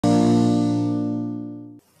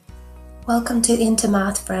Welcome to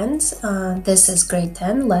IntoMath, friends. This is grade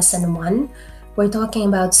 10, lesson 1. We're talking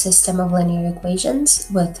about system of linear equations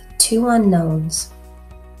with two unknowns.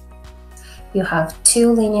 You have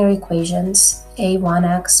two linear equations,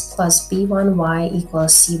 a1x plus b1y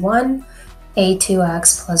equals c1,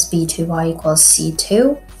 a2x plus b2y equals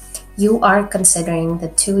c2. You are considering the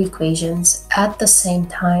two equations at the same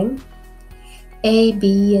time. A,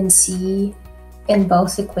 b, and c in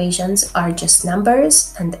both equations are just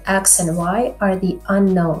numbers, and x and y are the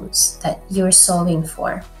unknowns that you're solving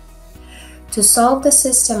for. To solve the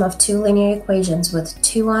system of two linear equations with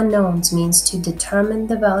two unknowns means to determine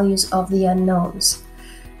the values of the unknowns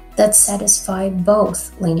that satisfy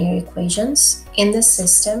both linear equations in the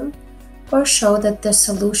system or show that the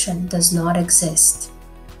solution does not exist.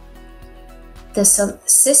 The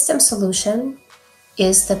system solution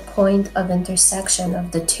is the point of intersection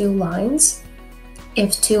of the two lines.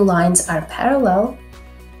 If two lines are parallel,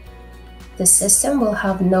 the system will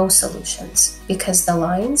have no solutions because the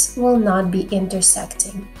lines will not be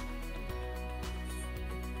intersecting.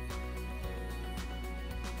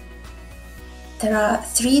 There are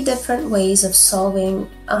three different ways of solving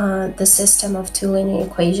the system of two linear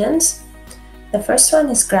equations. The first one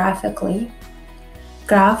is graphically.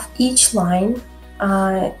 Graph each line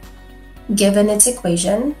given its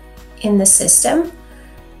equation in the system.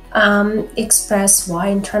 Express y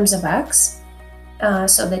in terms of x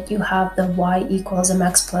so that you have the y equals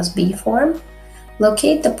mx plus b form.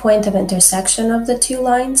 Locate the point of intersection of the two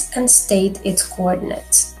lines and state its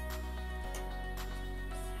coordinates.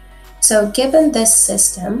 So given this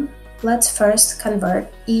system, let's first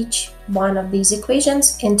convert each one of these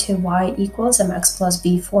equations into y equals mx plus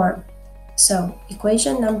b form. So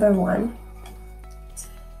equation number 1,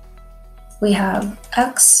 we have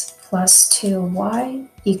x plus 2y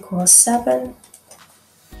equals 7.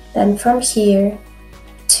 Then from here,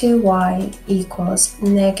 2y equals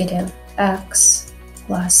negative x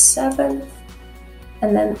plus 7.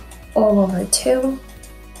 And then all over 2.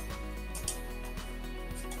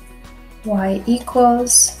 Y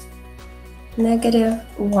equals negative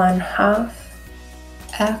 1/2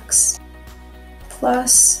 x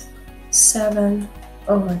plus 7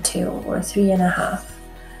 over 2, or 3.5.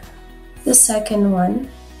 The second one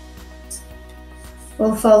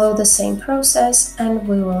we'll follow the same process and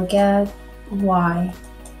we will get y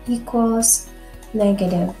equals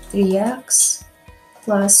negative 3x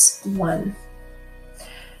plus 1.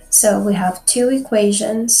 So we have two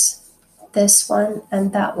equations, this one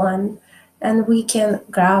and that one, and we can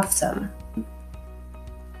graph them.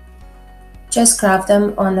 Just graph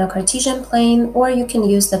them on the Cartesian plane, or you can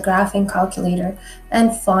use the graphing calculator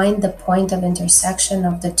and find the point of intersection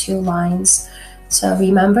of the two lines. So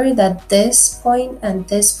remember that this point and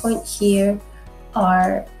this point here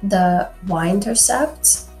are the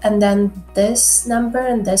y-intercepts, and then this number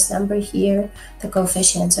and this number here, the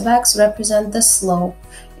coefficients of x, represent the slope.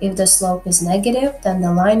 If the slope is negative, then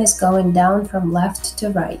the line is going down from left to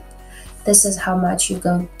right. This is how much you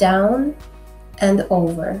go down and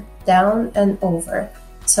over, down and over.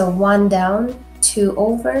 So 1 down, 2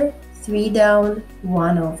 over, 3 down,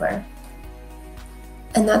 1 over.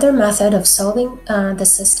 Another method of solving the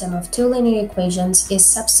system of two linear equations is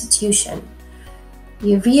substitution.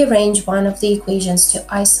 You rearrange one of the equations to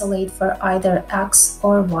isolate for either x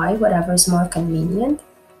or y, whatever is more convenient.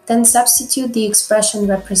 Then substitute the expression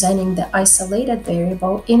representing the isolated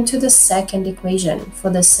variable into the second equation for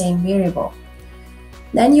the same variable.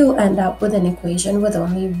 Then you'll end up with an equation with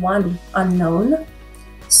only one unknown.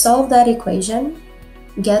 Solve that equation,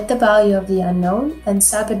 get the value of the unknown, and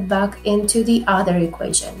sub it back into the other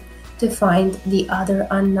equation to find the other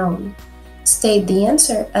unknown. State the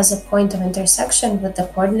answer as a point of intersection with the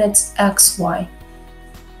coordinates x, y.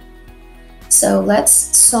 So let's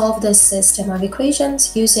solve this system of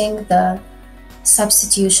equations using the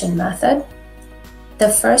substitution method. The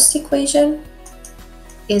first equation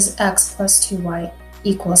is x plus 2y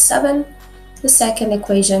equals 7. The second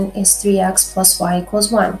equation is 3x plus y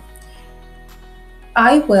equals 1.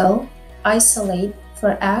 I will isolate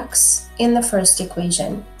for x in the first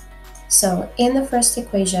equation. So in the first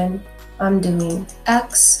equation, I'm doing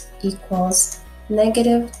x equals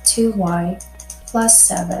negative 2y plus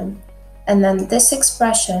 7. And then this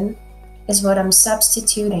expression is what I'm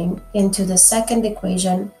substituting into the second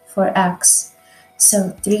equation for x.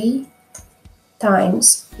 So 3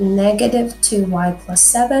 times negative 2y plus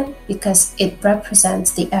 7, because it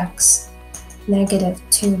represents the x. Negative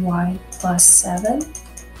 2y plus 7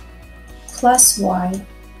 plus y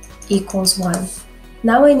equals 1.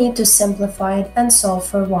 Now I need to simplify it and solve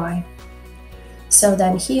for y. So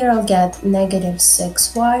then here I'll get negative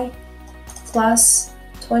 6y plus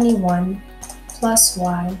 21 plus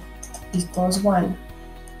y equals 1.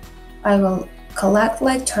 I will collect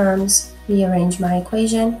like terms, rearrange my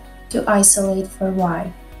equation to isolate for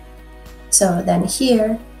y. So then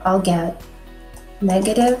here I'll get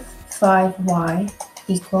negative 5y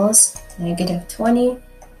equals negative 20,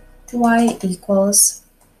 y equals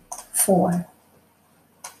 4.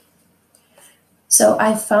 So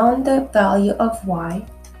I found the value of y.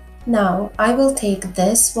 Now I will take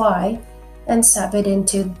this y and sub it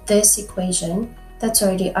into this equation that's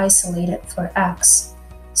already isolated for x.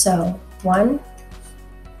 So 1,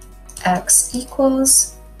 x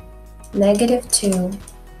equals negative 2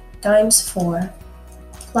 times 4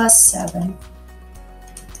 plus 7.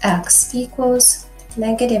 X equals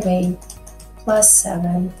negative 8 plus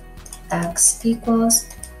 7. X equals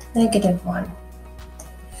negative 1.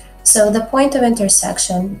 So the point of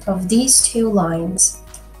intersection of these two lines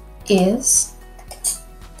is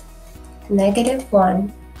negative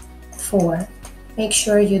 1, 4. Make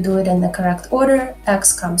sure you do it in the correct order.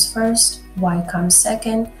 X comes first, y comes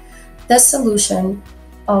second. The solution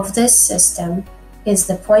of this system is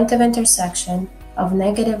the point of intersection of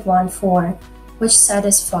negative 1, 4, which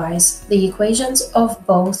satisfies the equations of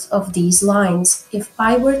both of these lines. If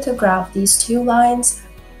I were to graph these two lines,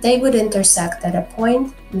 they would intersect at a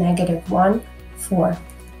point negative 1, 4.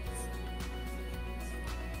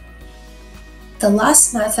 The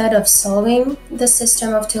last method of solving the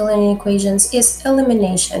system of two linear equations is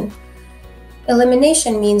elimination.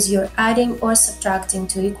 Elimination means you're adding or subtracting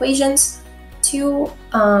two equations to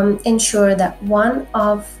ensure that one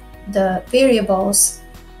of the variables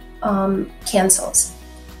cancels.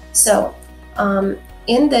 So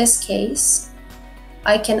in this case,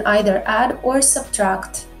 I can either add or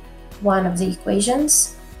subtract one of the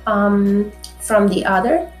equations from the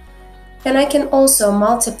other, and I can also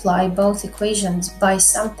multiply both equations by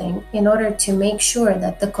something in order to make sure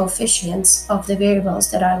that the coefficients of the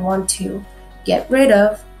variables that I want to get rid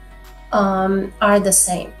of are the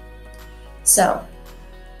same. So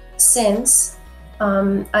since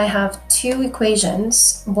I have two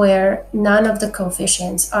equations where none of the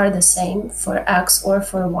coefficients are the same for x or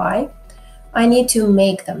for y, I need to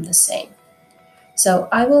make them the same. So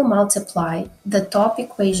I will multiply the top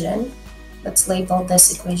equation, let's label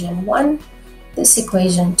this equation 1, this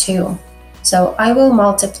equation 2. So I will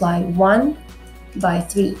multiply 1 by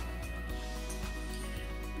 3.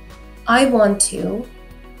 I want to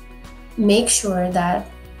make sure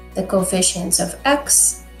that the coefficients of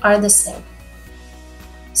x are the same.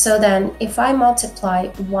 So then if I multiply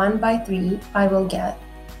 1 by 3, I will get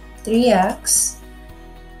 3x,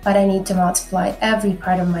 but I need to multiply every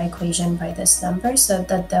part of my equation by this number so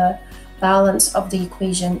that the balance of the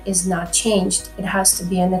equation is not changed. It has to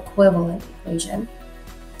be an equivalent equation.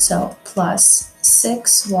 So plus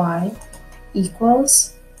 6y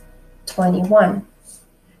equals 21.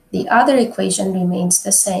 The other equation remains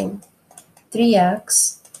the same.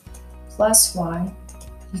 3x plus y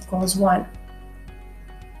equals 1.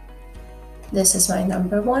 This is my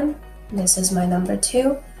number 1. This is my number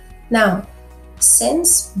 2. Now,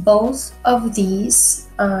 since both of these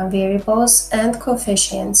variables and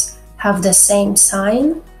coefficients have the same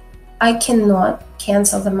sign, I cannot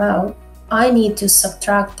cancel them out. I need to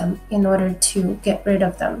subtract them in order to get rid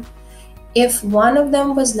of them. If one of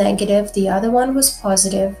them was negative, the other one was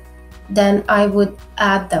positive, then I would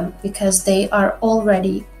add them because they are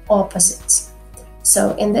already opposites.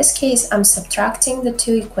 So in this case, I'm subtracting the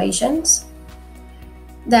two equations.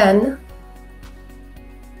 Then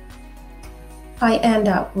I end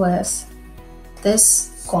up with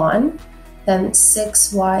this gone. Then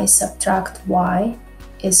 6y subtract y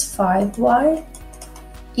is 5y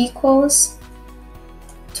equals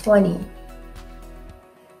 20.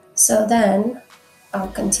 So then I'll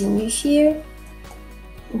continue here.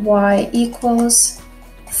 Y equals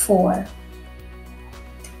 4.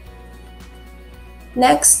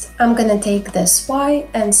 Next, I'm going to take this y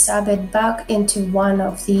and sub it back into one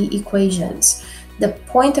of the equations. The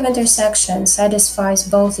point of intersection satisfies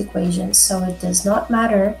both equations, so it does not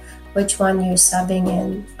matter which one you're subbing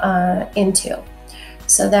into.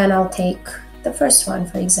 So then I'll take the first one,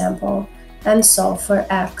 for example, and solve for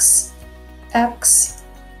x. X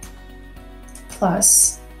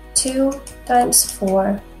plus 2 times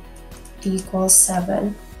 4 equals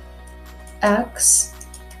 7. X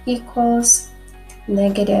equals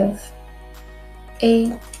negative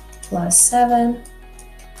 8 plus 7.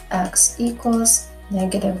 X equals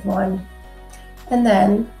negative 1. And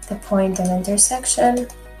then the point of intersection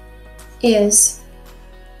is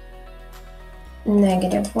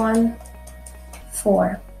negative 1,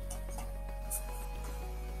 4.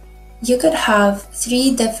 You could have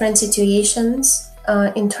three different situations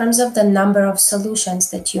in terms of the number of solutions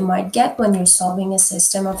that you might get when you're solving a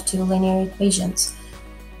system of two linear equations.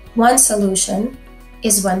 One solution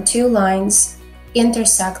is when two lines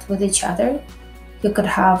intersect with each other. You could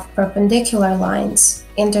have perpendicular lines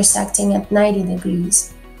intersecting at 90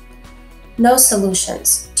 degrees. No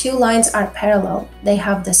solutions. Two lines are parallel. They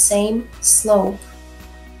have the same slope.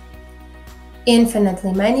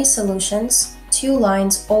 Infinitely many solutions. Two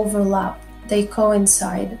lines overlap. They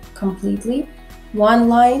coincide completely. One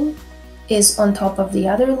line is on top of the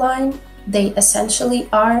other line. They essentially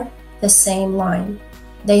are the same line.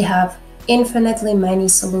 They have infinitely many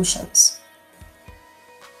solutions.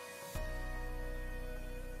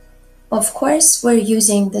 Of course, we're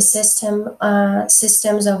using the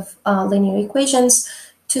systems of linear equations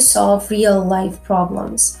to solve real-life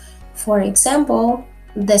problems. For example,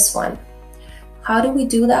 this one. How do we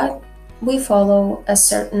do that? We follow a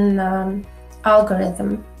certain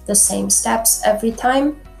algorithm, the same steps every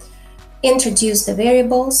time, introduce the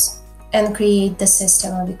variables, and create the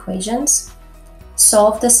system of equations,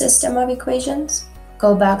 solve the system of equations,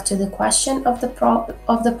 go back to the question of the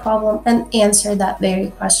problem, and answer that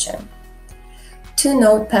very question. 2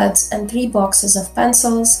 notepads and 3 boxes of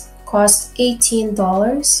pencils cost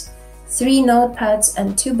 $18. 3 notepads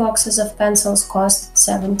and 2 boxes of pencils cost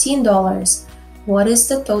 $17. What is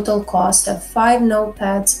the total cost of 5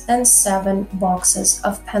 notepads and 7 boxes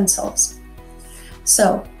of pencils?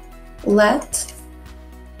 So, let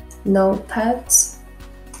notepads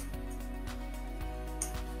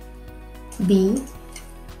be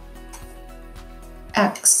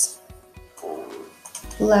X.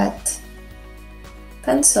 Let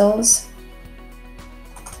pencils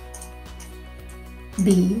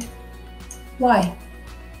be Y.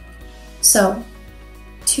 So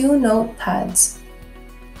 2 notepads,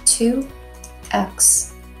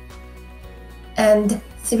 2x, and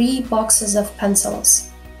 3 boxes of pencils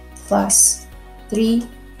plus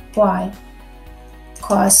 3y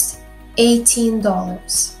cost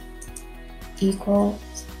 $18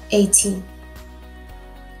 equals 18.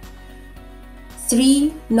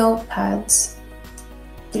 3 notepads,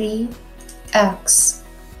 3x,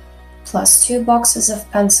 plus 2 boxes of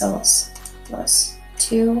pencils plus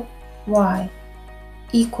 2y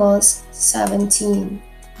equals $17.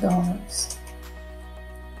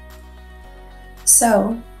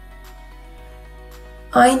 So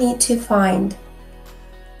I need to find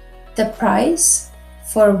the price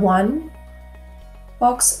for 1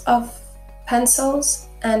 box of pencils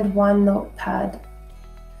and 1 notepad.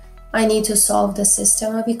 I need to solve the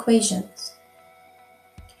system of equations.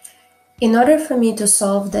 In order for me to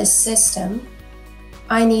solve this system,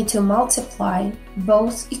 I need to multiply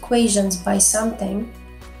both equations by something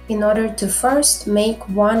in order to first make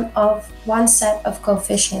one set of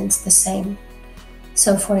coefficients the same.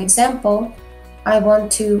 So for example, I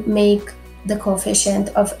want to make the coefficient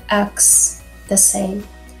of x the same.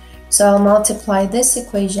 So I'll multiply this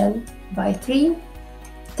equation by 3,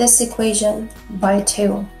 this equation by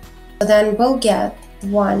 2. So then we'll get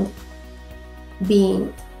 1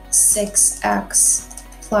 being 6x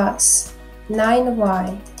plus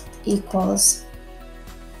 9y equals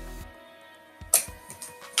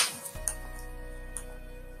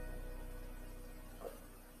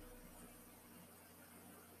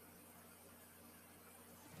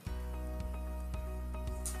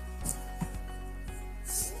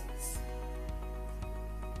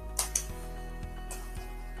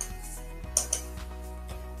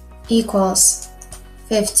equals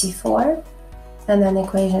 54, and then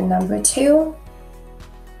equation number 2,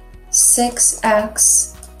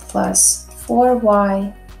 6x plus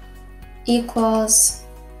 4y equals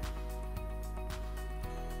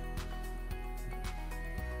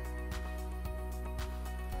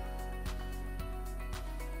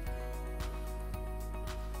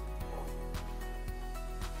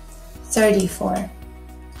 34.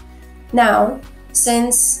 Now,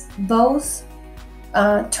 since both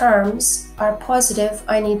terms are positive,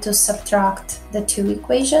 I need to subtract the 2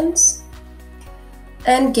 equations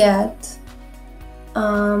and get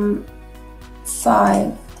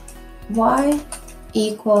 5y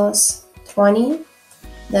equals 20,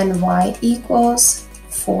 then y equals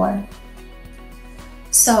 4.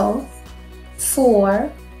 So 4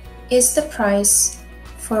 is the price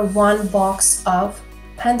for 1 box of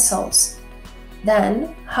pencils.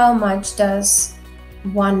 Then how much does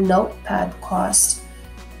 1 notepad cost?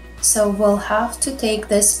 So we'll have to take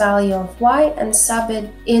this value of y and sub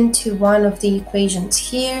it into one of the equations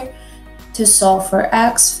here to solve for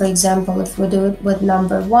x. For example, if we do it with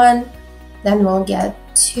number 1, then we'll get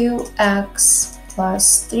 2x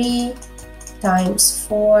plus 3 times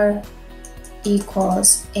 4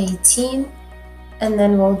 equals 18. and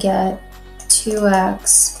then we'll get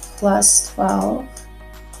 2x plus 12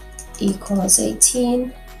 equals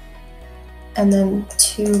 18, and then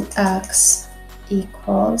 2x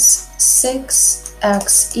equals 6,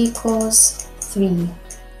 x equals 3.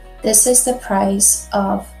 This is the price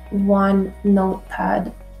of one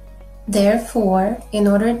notepad. Therefore, in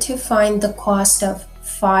order to find the cost of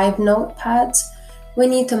 5 notepads, we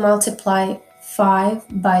need to multiply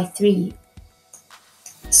 5 by 3.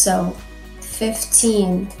 So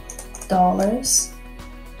 $15.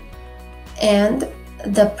 And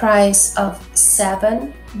the price of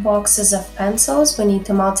 7 boxes of pencils, we need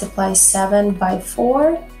to multiply 7 by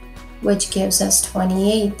 4, which gives us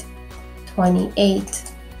 $28.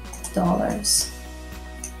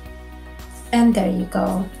 And there you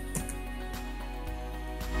go.